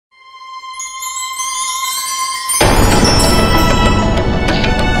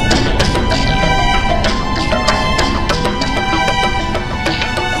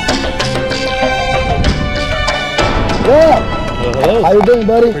Gallegos. How you doing,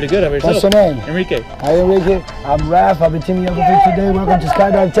 buddy? Pretty good. How about yourself? What's your name? Enrique. Hi, Enrique. I'm Raph. I've been teaming up with you today. Welcome to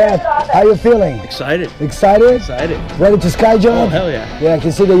Skydive Taft. How you feeling? Excited. Excited? Excited. Ready to sky jump? Oh, hell yeah. Yeah, I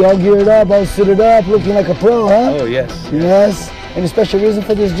can see that y'all geared up, all suited up, looking like a pro, huh? Oh, yes. Yes. Any special reason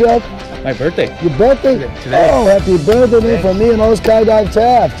for this jump? My birthday. Your birthday? Today. Oh, happy birthday, man, from me and all Skydive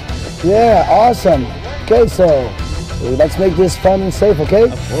Taft. Yeah, awesome. Okay, so let's make this fun and safe, okay?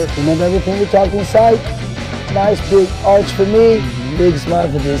 Of course. Remember everything we talked inside? Nice big arch for me, big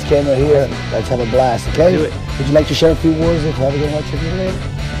smile for this camera here. Let's have a blast, okay? Do it. Would you like to share a few words if you have a watch of your video?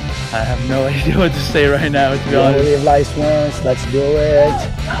 I have no idea what to say right now, to be honest. Live life once, let's do it.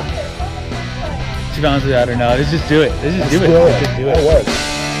 To be honest with you, I don't know. Let's just do it. Let's just do it. Let's Let's just do it. That works.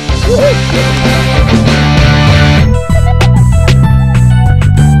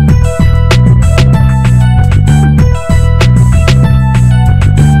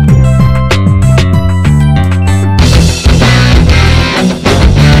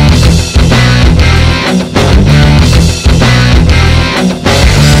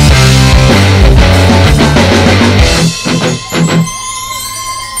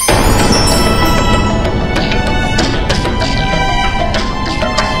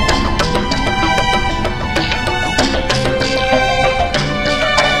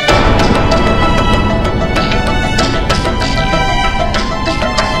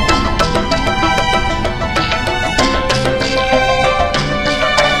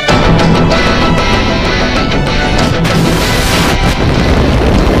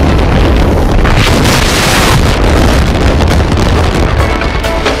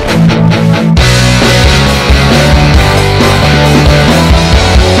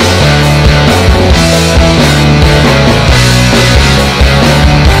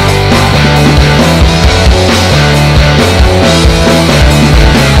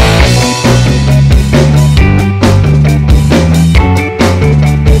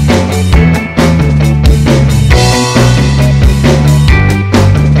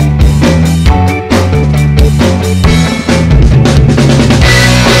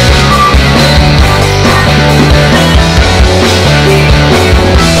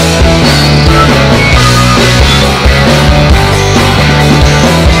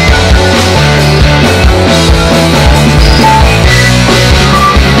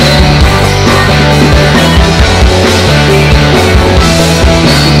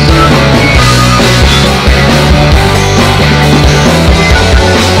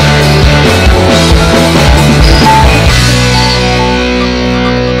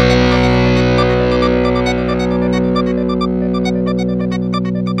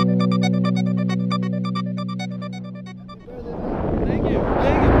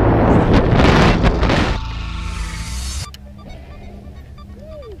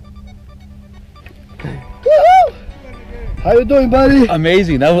 How you doing, buddy?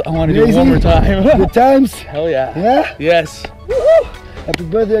 Amazing. I want to do it one more time. Good times? Hell yeah. Yeah? Yes. Woo-hoo. Happy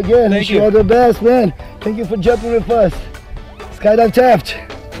birthday again. Thank Wish you. you all the best, man. Thank you for jumping with us. Skydive Taft.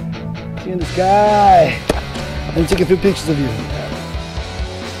 See you in the sky. Let me take a few pictures of you.